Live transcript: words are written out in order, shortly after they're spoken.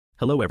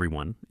Hello,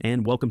 everyone,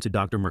 and welcome to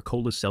Dr.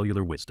 Mercola's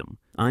Cellular Wisdom.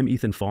 I'm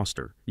Ethan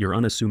Foster, your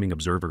unassuming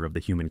observer of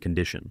the human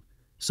condition.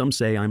 Some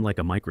say I'm like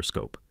a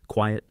microscope,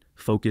 quiet,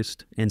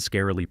 focused, and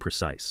scarily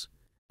precise.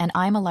 And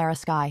I'm Alara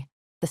Sky,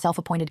 the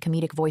self-appointed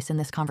comedic voice in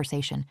this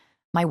conversation.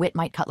 My wit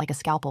might cut like a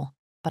scalpel,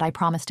 but I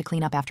promise to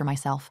clean up after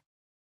myself.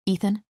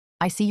 Ethan,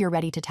 I see you're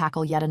ready to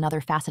tackle yet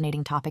another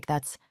fascinating topic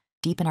that's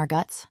deep in our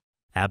guts.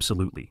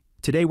 Absolutely.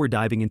 Today we're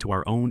diving into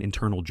our own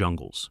internal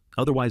jungles,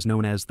 otherwise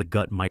known as the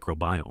gut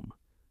microbiome.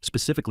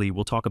 Specifically,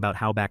 we'll talk about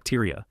how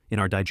bacteria in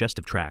our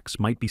digestive tracts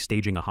might be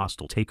staging a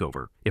hostile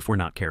takeover if we're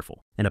not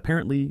careful. And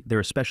apparently,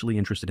 they're especially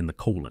interested in the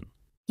colon.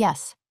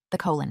 Yes, the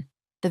colon.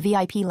 The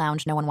VIP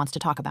lounge no one wants to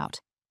talk about.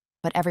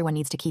 But everyone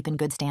needs to keep in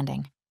good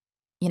standing.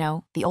 You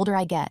know, the older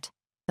I get,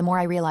 the more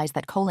I realize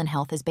that colon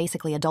health is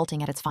basically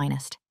adulting at its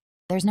finest.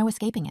 There's no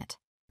escaping it.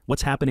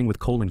 What's happening with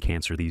colon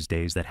cancer these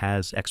days that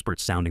has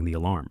experts sounding the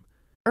alarm?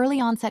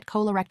 Early-onset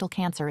colorectal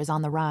cancer is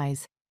on the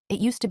rise. It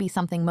used to be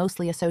something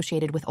mostly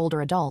associated with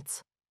older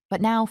adults. But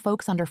now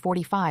folks under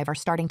 45 are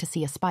starting to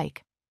see a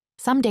spike.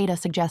 Some data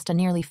suggest a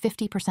nearly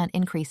 50%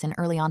 increase in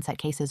early-onset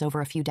cases over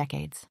a few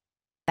decades.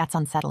 That's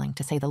unsettling,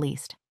 to say the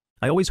least.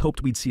 I always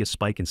hoped we'd see a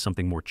spike in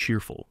something more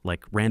cheerful,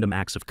 like random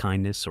acts of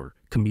kindness or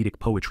comedic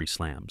poetry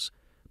slams.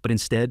 But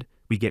instead,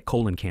 we get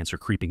colon cancer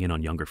creeping in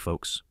on younger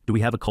folks. Do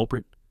we have a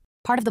culprit?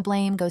 Part of the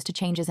blame goes to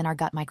changes in our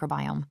gut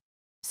microbiome.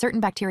 Certain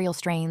bacterial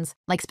strains,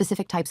 like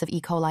specific types of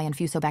E. coli and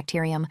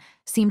Fusobacterium,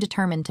 seem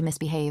determined to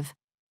misbehave.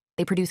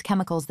 They produce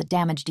chemicals that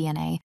damage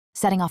DNA,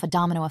 setting off a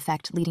domino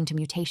effect leading to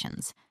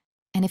mutations.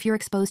 And if you're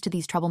exposed to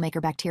these troublemaker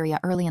bacteria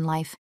early in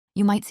life,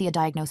 you might see a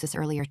diagnosis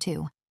earlier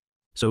too.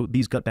 So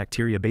these gut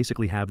bacteria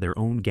basically have their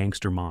own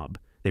gangster mob.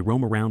 They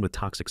roam around with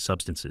toxic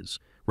substances,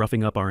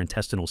 roughing up our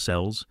intestinal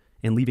cells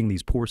and leaving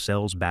these poor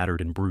cells battered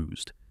and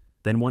bruised.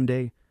 Then one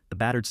day, the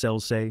battered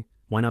cells say,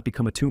 why not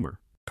become a tumor?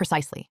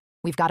 Precisely.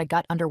 We've got a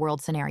gut underworld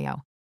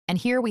scenario. And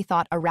here we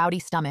thought a rowdy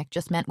stomach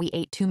just meant we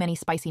ate too many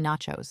spicy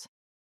nachos.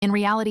 In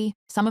reality,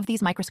 some of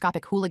these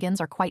microscopic hooligans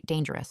are quite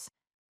dangerous.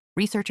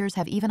 Researchers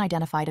have even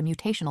identified a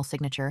mutational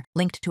signature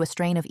linked to a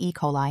strain of E.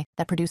 coli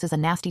that produces a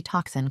nasty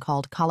toxin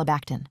called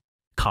colibactin.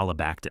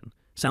 Colibactin.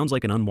 Sounds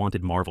like an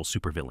unwanted Marvel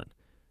supervillain.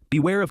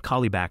 Beware of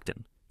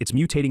colibactin. It's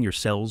mutating your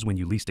cells when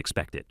you least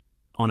expect it.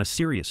 On a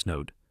serious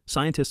note,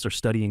 scientists are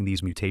studying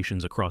these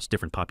mutations across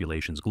different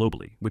populations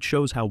globally, which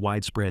shows how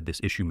widespread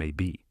this issue may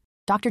be.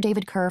 Dr.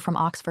 David Kerr from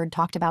Oxford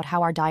talked about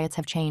how our diets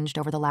have changed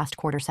over the last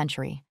quarter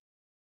century.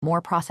 More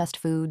processed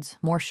foods,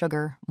 more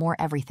sugar, more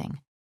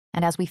everything.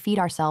 And as we feed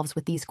ourselves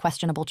with these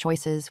questionable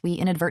choices, we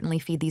inadvertently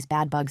feed these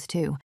bad bugs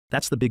too.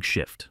 That's the big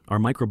shift. Our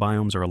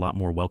microbiomes are a lot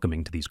more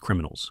welcoming to these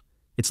criminals.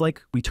 It's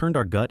like we turned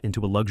our gut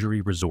into a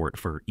luxury resort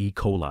for E.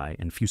 coli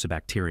and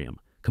Fusobacterium,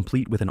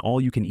 complete with an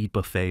all-you-can-eat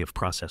buffet of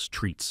processed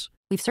treats.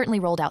 We've certainly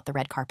rolled out the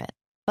red carpet.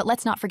 But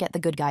let's not forget the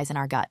good guys in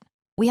our gut.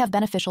 We have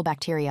beneficial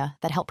bacteria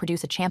that help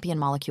produce a champion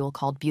molecule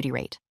called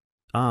butyrate.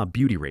 Ah,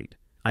 butyrate.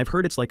 I've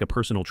heard it's like a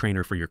personal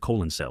trainer for your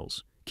colon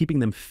cells, keeping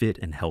them fit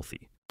and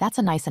healthy. That's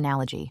a nice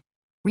analogy.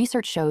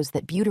 Research shows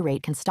that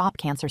butyrate can stop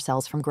cancer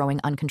cells from growing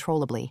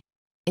uncontrollably.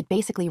 It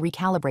basically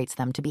recalibrates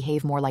them to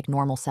behave more like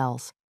normal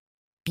cells.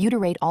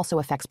 Butyrate also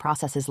affects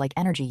processes like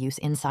energy use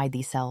inside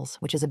these cells,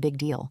 which is a big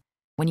deal.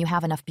 When you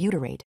have enough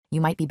butyrate,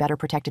 you might be better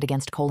protected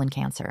against colon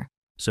cancer.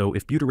 So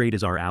if butyrate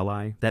is our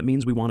ally, that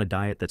means we want a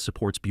diet that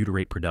supports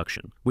butyrate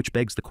production, which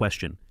begs the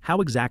question,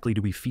 how exactly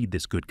do we feed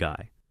this good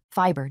guy?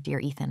 Fiber, dear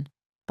Ethan.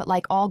 But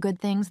like all good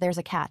things, there's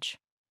a catch.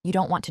 You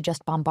don't want to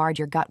just bombard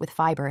your gut with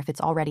fiber if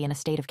it's already in a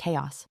state of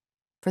chaos.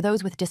 For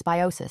those with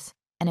dysbiosis,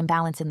 an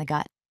imbalance in the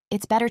gut,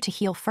 it's better to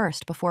heal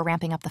first before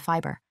ramping up the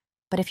fiber.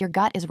 But if your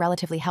gut is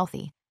relatively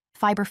healthy,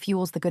 fiber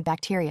fuels the good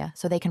bacteria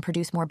so they can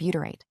produce more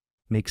butyrate.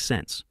 Makes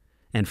sense.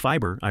 And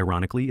fiber,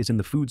 ironically, is in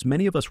the foods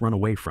many of us run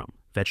away from.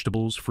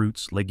 Vegetables,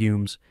 fruits,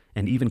 legumes,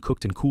 and even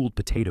cooked and cooled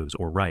potatoes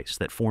or rice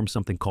that form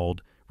something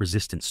called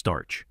resistant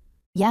starch.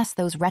 Yes,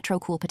 those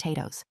retro-cool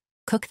potatoes.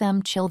 Cook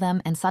them, chill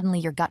them, and suddenly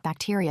your gut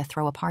bacteria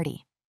throw a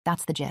party.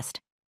 That's the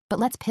gist. But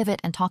let's pivot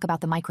and talk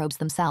about the microbes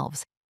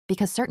themselves,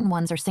 because certain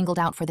ones are singled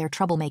out for their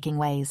troublemaking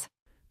ways.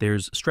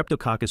 There's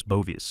Streptococcus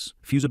bovis,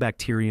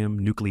 Fusobacterium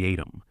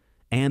nucleatum,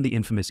 and the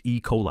infamous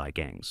E. coli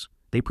gangs.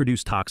 They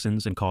produce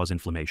toxins and cause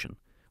inflammation.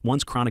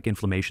 Once chronic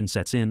inflammation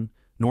sets in,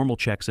 normal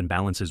checks and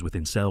balances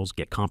within cells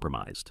get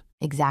compromised.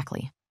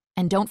 Exactly.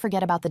 And don't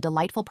forget about the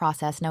delightful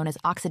process known as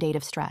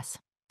oxidative stress.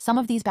 Some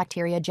of these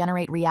bacteria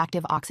generate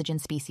reactive oxygen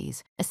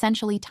species,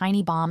 essentially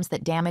tiny bombs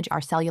that damage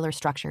our cellular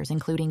structures,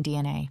 including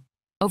DNA.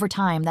 Over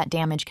time, that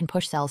damage can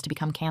push cells to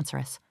become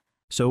cancerous.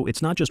 So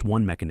it's not just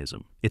one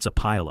mechanism, it's a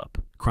pileup: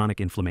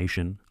 chronic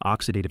inflammation,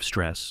 oxidative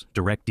stress,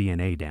 direct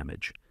DNA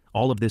damage.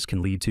 All of this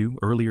can lead to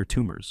earlier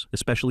tumors,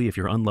 especially if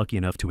you're unlucky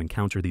enough to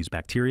encounter these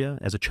bacteria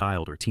as a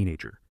child or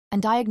teenager.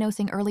 And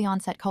diagnosing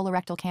early-onset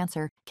colorectal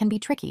cancer can be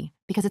tricky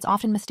because it's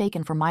often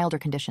mistaken for milder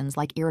conditions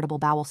like irritable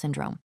bowel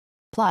syndrome.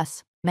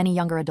 Plus, many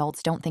younger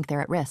adults don't think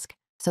they're at risk,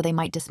 so they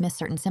might dismiss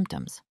certain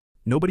symptoms.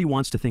 Nobody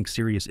wants to think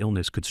serious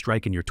illness could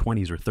strike in your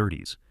 20s or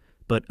 30s,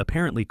 but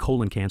apparently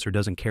colon cancer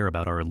doesn't care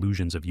about our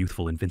illusions of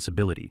youthful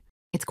invincibility.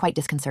 It's quite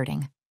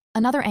disconcerting.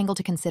 Another angle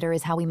to consider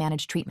is how we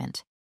manage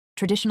treatment.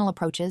 Traditional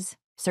approaches,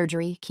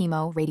 surgery,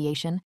 chemo,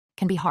 radiation,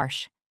 can be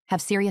harsh, have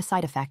serious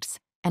side effects,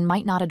 and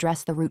might not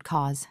address the root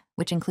cause,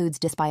 which includes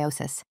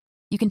dysbiosis.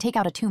 You can take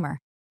out a tumor,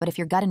 but if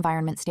your gut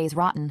environment stays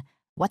rotten,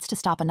 what's to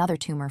stop another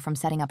tumor from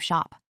setting up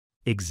shop?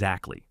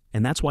 Exactly.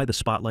 And that's why the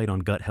spotlight on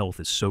gut health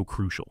is so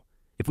crucial.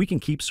 If we can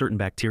keep certain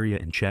bacteria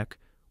in check,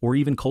 or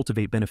even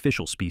cultivate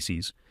beneficial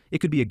species, it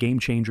could be a game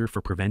changer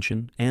for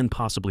prevention and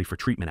possibly for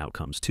treatment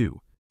outcomes too.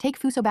 Take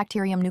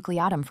Fusobacterium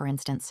nucleatum, for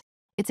instance.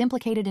 It's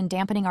implicated in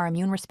dampening our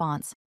immune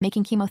response,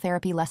 making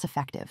chemotherapy less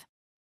effective.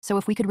 So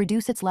if we could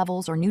reduce its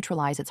levels or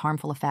neutralize its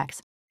harmful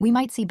effects, we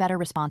might see better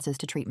responses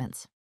to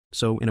treatments.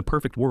 So in a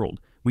perfect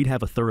world, we'd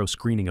have a thorough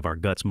screening of our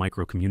gut's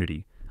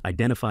microcommunity,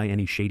 identify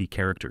any shady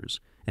characters,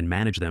 and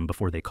manage them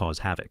before they cause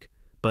havoc.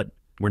 But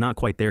we're not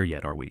quite there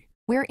yet, are we?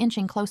 We're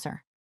inching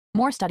closer.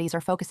 More studies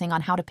are focusing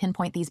on how to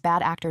pinpoint these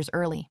bad actors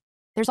early.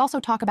 There's also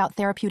talk about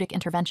therapeutic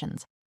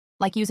interventions,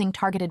 like using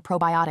targeted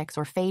probiotics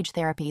or phage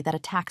therapy that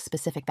attacks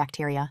specific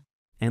bacteria.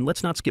 And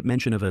let's not skip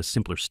mention of a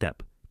simpler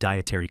step,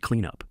 dietary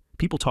cleanup.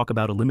 People talk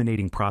about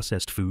eliminating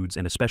processed foods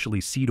and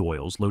especially seed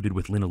oils loaded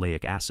with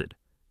linoleic acid.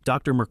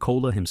 Dr.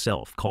 Mercola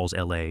himself calls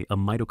LA a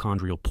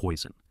mitochondrial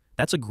poison.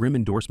 That's a grim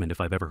endorsement if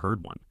I've ever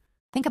heard one.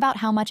 Think about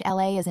how much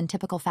LA is in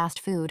typical fast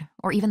food,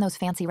 or even those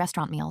fancy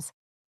restaurant meals.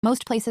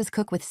 Most places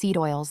cook with seed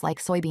oils like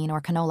soybean or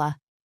canola.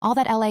 All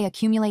that LA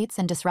accumulates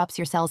and disrupts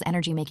your cell's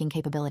energy-making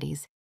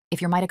capabilities.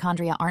 If your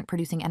mitochondria aren't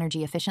producing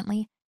energy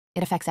efficiently,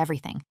 it affects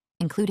everything,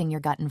 including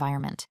your gut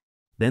environment.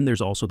 Then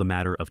there's also the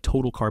matter of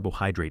total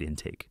carbohydrate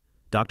intake.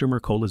 Dr.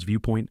 Mercola's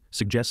viewpoint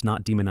suggests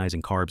not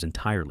demonizing carbs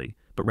entirely,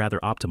 but rather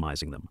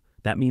optimizing them.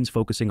 That means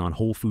focusing on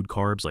whole food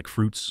carbs like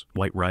fruits,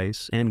 white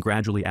rice, and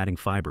gradually adding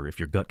fiber if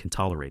your gut can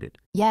tolerate it.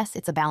 Yes,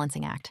 it's a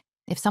balancing act.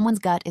 If someone's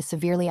gut is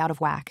severely out of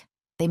whack,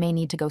 they may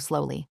need to go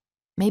slowly.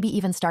 Maybe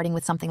even starting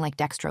with something like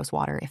dextrose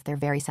water if they're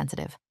very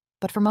sensitive.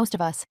 But for most of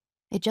us,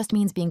 it just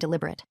means being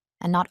deliberate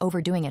and not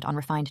overdoing it on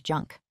refined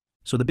junk.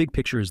 So the big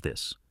picture is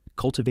this: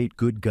 cultivate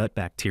good gut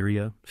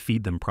bacteria,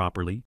 feed them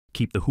properly,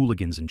 keep the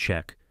hooligans in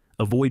check,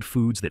 avoid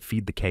foods that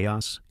feed the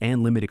chaos,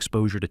 and limit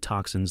exposure to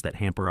toxins that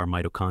hamper our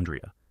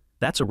mitochondria.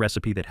 That's a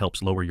recipe that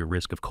helps lower your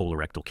risk of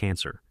colorectal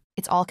cancer.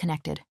 It's all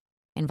connected.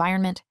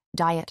 Environment,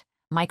 diet,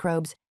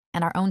 microbes,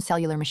 and our own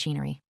cellular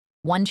machinery.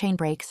 One chain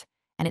breaks,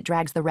 and it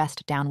drags the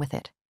rest down with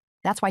it.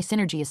 That's why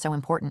synergy is so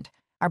important.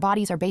 Our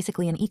bodies are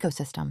basically an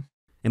ecosystem.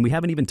 And we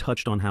haven't even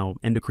touched on how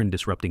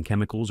endocrine-disrupting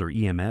chemicals, or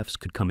EMFs,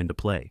 could come into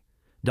play.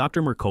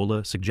 Dr.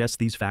 Mercola suggests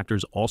these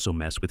factors also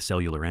mess with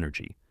cellular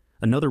energy.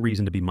 Another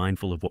reason to be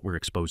mindful of what we're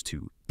exposed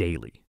to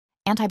daily.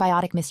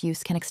 Antibiotic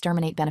misuse can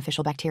exterminate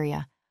beneficial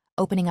bacteria,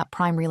 opening up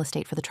prime real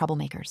estate for the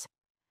troublemakers.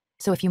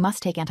 So if you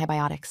must take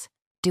antibiotics,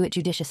 do it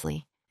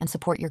judiciously and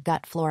support your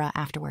gut flora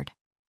afterward.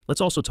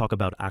 Let's also talk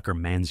about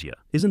Akkermansia.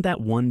 Isn't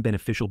that one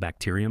beneficial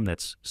bacterium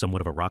that's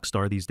somewhat of a rock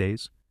star these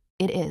days?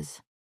 It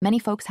is. Many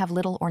folks have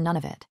little or none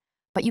of it.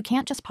 But you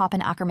can't just pop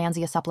an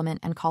Akkermansia supplement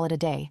and call it a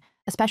day,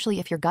 especially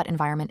if your gut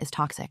environment is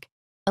toxic.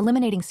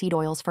 Eliminating seed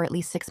oils for at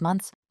least 6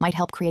 months might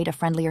help create a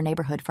friendlier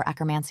neighborhood for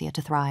Akkermansia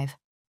to thrive.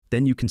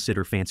 Then you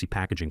consider fancy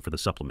packaging for the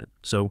supplement,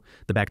 so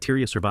the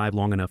bacteria survive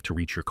long enough to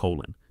reach your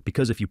colon.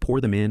 Because if you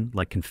pour them in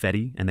like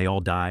confetti and they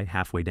all die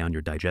halfway down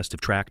your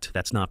digestive tract,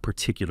 that's not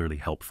particularly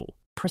helpful.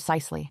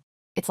 Precisely.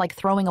 It's like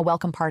throwing a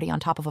welcome party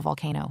on top of a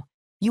volcano.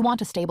 You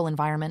want a stable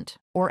environment,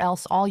 or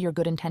else all your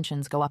good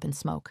intentions go up in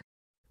smoke.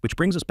 Which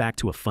brings us back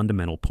to a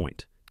fundamental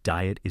point.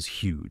 Diet is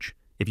huge.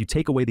 If you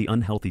take away the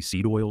unhealthy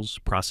seed oils,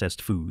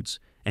 processed foods,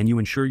 and you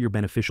ensure your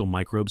beneficial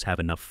microbes have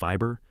enough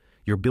fiber,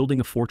 you're building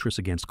a fortress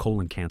against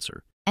colon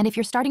cancer. And if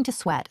you're starting to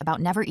sweat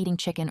about never eating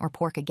chicken or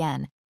pork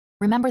again,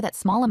 remember that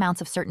small amounts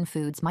of certain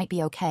foods might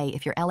be okay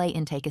if your LA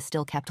intake is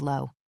still kept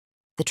low.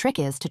 The trick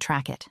is to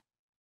track it.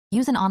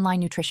 Use an online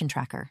nutrition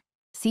tracker.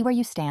 See where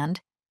you stand,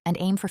 and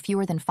aim for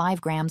fewer than 5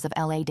 grams of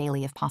LA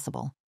daily if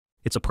possible.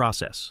 It's a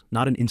process,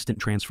 not an instant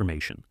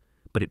transformation,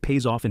 but it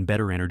pays off in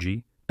better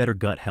energy, better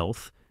gut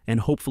health, and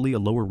hopefully a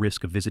lower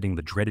risk of visiting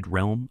the dreaded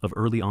realm of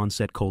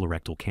early-onset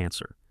colorectal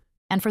cancer.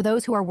 And for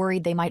those who are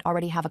worried they might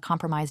already have a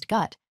compromised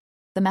gut,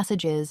 the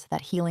message is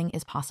that healing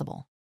is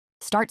possible.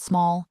 Start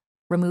small,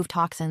 remove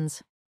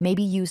toxins,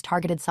 maybe use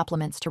targeted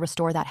supplements to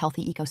restore that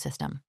healthy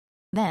ecosystem.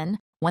 Then,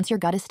 once your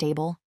gut is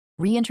stable,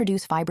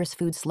 reintroduce fibrous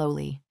foods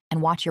slowly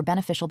and watch your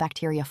beneficial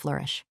bacteria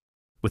flourish.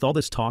 With all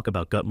this talk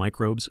about gut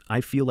microbes,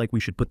 I feel like we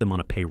should put them on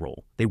a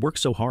payroll. They work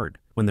so hard,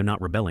 when they're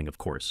not rebelling, of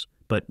course.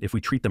 But if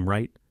we treat them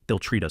right, they'll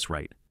treat us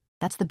right.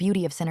 That's the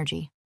beauty of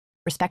synergy.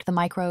 Respect the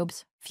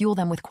microbes, fuel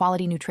them with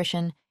quality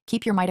nutrition,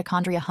 keep your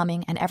mitochondria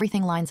humming, and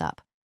everything lines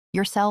up.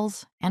 Your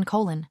cells and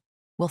colon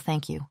will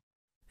thank you.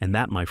 And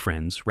that, my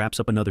friends, wraps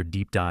up another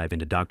deep dive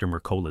into Dr.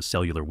 Mercola's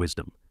cellular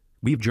wisdom.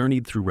 We've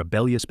journeyed through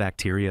rebellious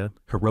bacteria,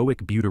 heroic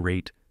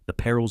butyrate, the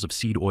perils of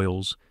seed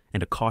oils,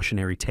 and a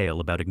cautionary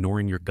tale about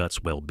ignoring your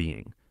gut's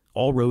well-being.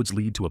 All roads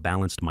lead to a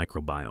balanced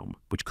microbiome,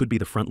 which could be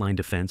the frontline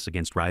defense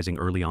against rising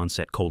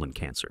early-onset colon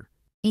cancer.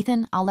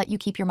 Ethan, I'll let you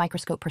keep your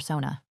microscope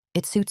persona.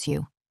 It suits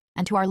you.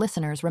 And to our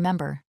listeners,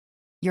 remember,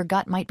 your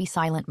gut might be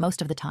silent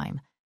most of the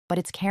time, but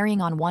it's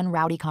carrying on one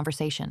rowdy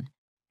conversation.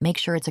 Make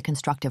sure it's a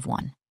constructive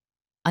one.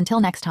 Until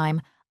next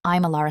time,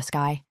 I'm Alara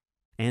Sky.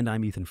 And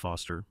I'm Ethan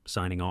Foster,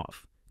 signing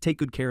off. Take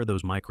good care of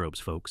those microbes,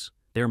 folks.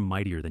 They're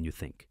mightier than you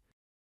think.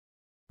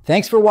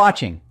 Thanks for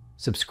watching.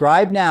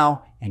 Subscribe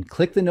now and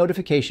click the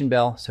notification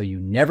bell so you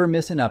never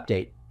miss an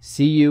update.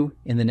 See you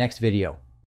in the next video.